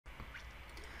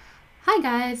Hi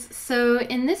guys, so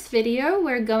in this video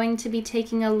we're going to be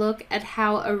taking a look at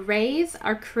how arrays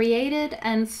are created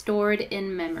and stored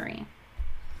in memory.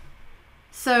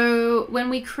 So when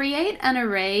we create an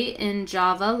array in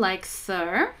Java like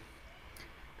so,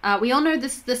 we all know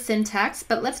this is the syntax,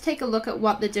 but let's take a look at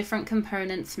what the different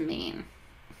components mean.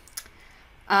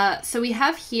 So we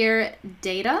have here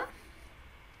data,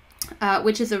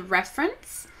 which is a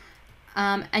reference,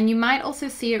 and you might also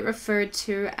see it referred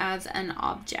to as an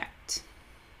object.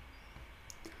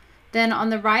 Then on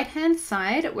the right-hand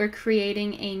side, we're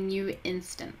creating a new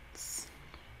instance.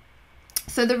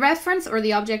 So the reference or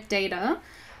the object data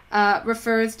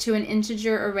refers to an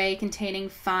integer array containing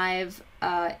 5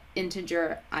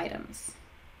 integer items.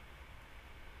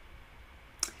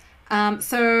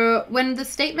 So when the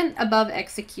statement above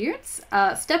executes,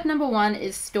 step number 1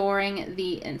 is storing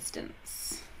the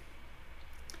instance.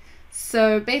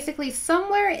 So basically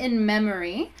somewhere in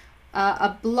memory,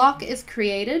 a block is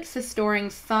created for storing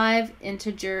 5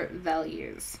 integer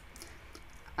values.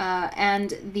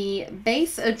 And the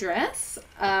base address,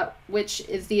 which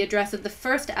is the address of the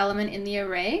first element in the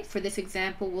array, for this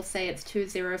example we'll say it's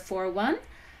 2041,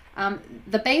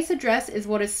 the base address is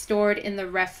what is stored in the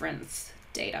reference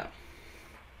data.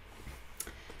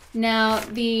 Now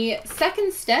the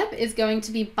second step is going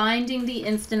to be binding the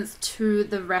instance to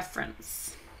the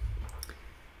reference.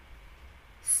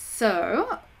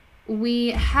 So we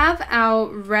have our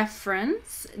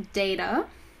reference data,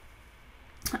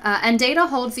 and data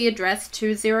holds the address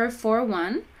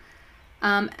 2041,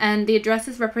 and the address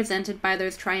is represented by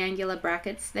those triangular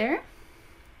brackets there.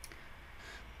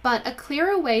 But a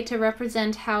clearer way to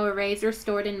represent how arrays are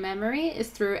stored in memory is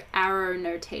through arrow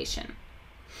notation.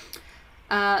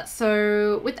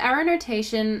 So with arrow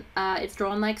notation, it's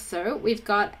drawn like so. We've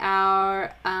got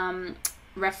our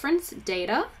reference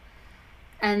data,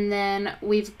 and then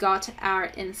we've got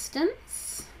our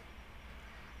instance.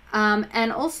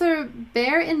 And also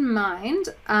bear in mind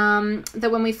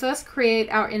that when we first create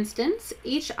our instance,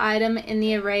 each item in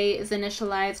the array is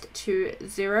initialized to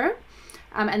 0.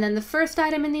 And then the first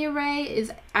item in the array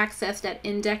is accessed at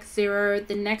index 0,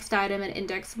 the next item at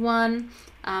index 1,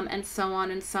 and so on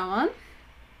and so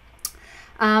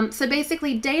on. So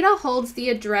basically data holds the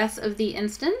address of the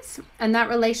instance, and that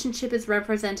relationship is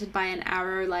represented by an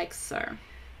arrow like so.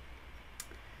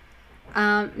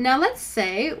 Now let's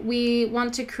say we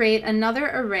want to create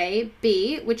another array,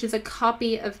 B, which is a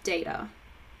copy of data.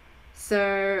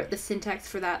 So the syntax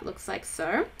for that looks like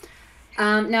so.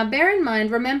 Now bear in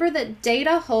mind, remember that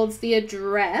data holds the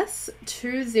address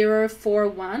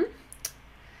 2041.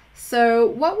 So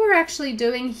what we're actually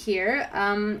doing here,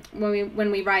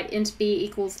 when we write int b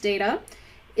equals data,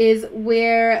 is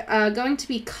we're going to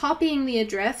be copying the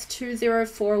address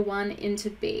 2041 into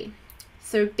B.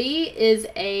 So B is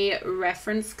a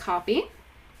reference copy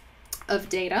of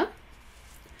data.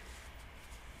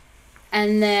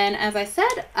 And then, as I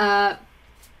said,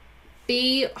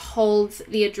 B holds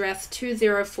the address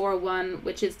 2041,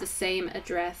 which is the same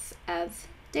address as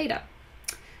data.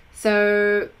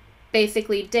 So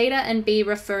basically, data and B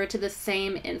refer to the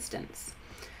same instance.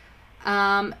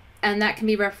 And that can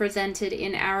be represented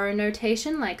in arrow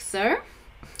notation like so.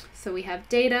 So we have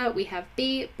data, we have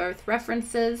B, both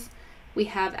references. We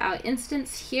have our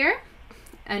instance here,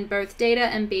 and both data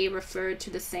and B refer to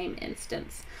the same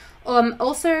instance.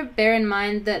 Also bear in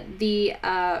mind that the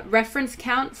reference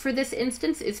count for this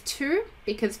instance is 2,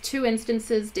 because 2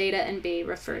 instances, data and B,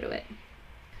 refer to it.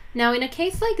 Now in a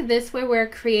case like this where we're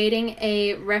creating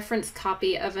a reference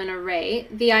copy of an array,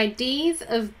 the IDs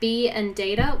of B and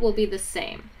data will be the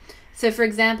same. So for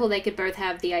example, they could both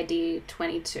have the ID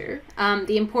 22.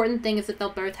 The important thing is that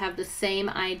they'll both have the same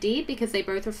ID because they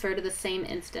both refer to the same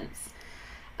instance.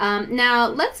 Now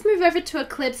let's move over to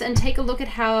Eclipse and take a look at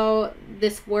how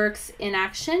this works in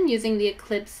action using the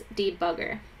Eclipse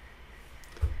debugger.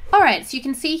 All right, so you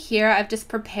can see here I've just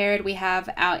prepared, we have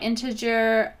our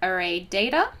integer array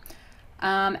data,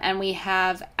 and we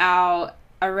have our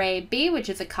array B, which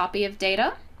is a copy of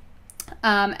data.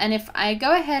 And if I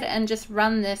go ahead and just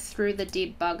run this through the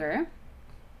debugger,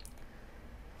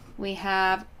 we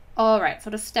have, all right,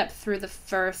 so to step through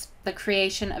the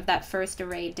creation of that first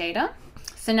array data.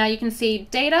 So now you can see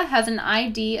data has an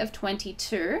ID of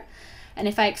 22. And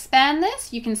if I expand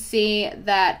this, you can see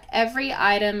that every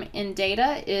item in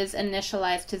data is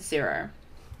initialized to 0.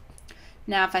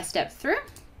 Now if I step through,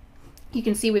 you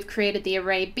can see we've created the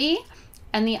array B.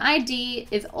 And the ID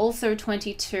is also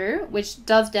 22, which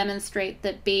does demonstrate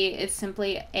that B is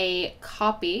simply a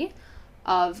copy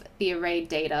of the array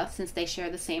data since they share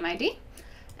the same ID.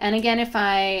 And again, if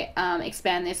I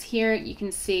expand this here, you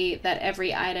can see that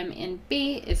every item in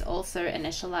B is also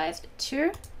initialized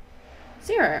to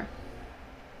 0.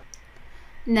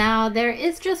 Now, there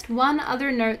is just one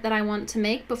other note that I want to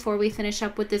make before we finish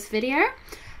up with this video,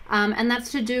 and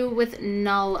that's to do with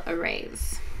null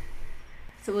arrays.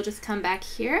 So we'll just come back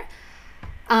here.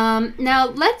 Now,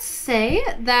 let's say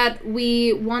that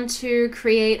we want to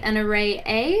create an array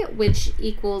A which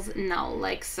equals null,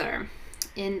 like so.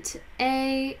 Int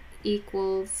A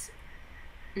equals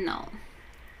null.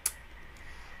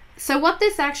 So what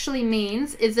this actually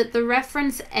means is that the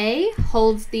reference A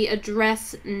holds the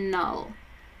address null.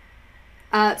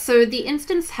 So the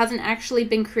instance hasn't actually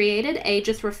been created, A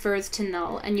just refers to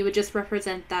null, and you would just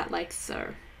represent that like so.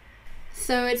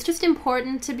 So it's just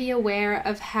important to be aware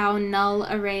of how null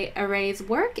arrays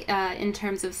work in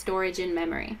terms of storage in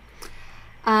memory.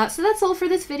 So that's all for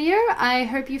this video. I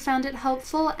hope you found it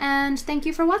helpful, and thank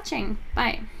you for watching.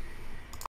 Bye.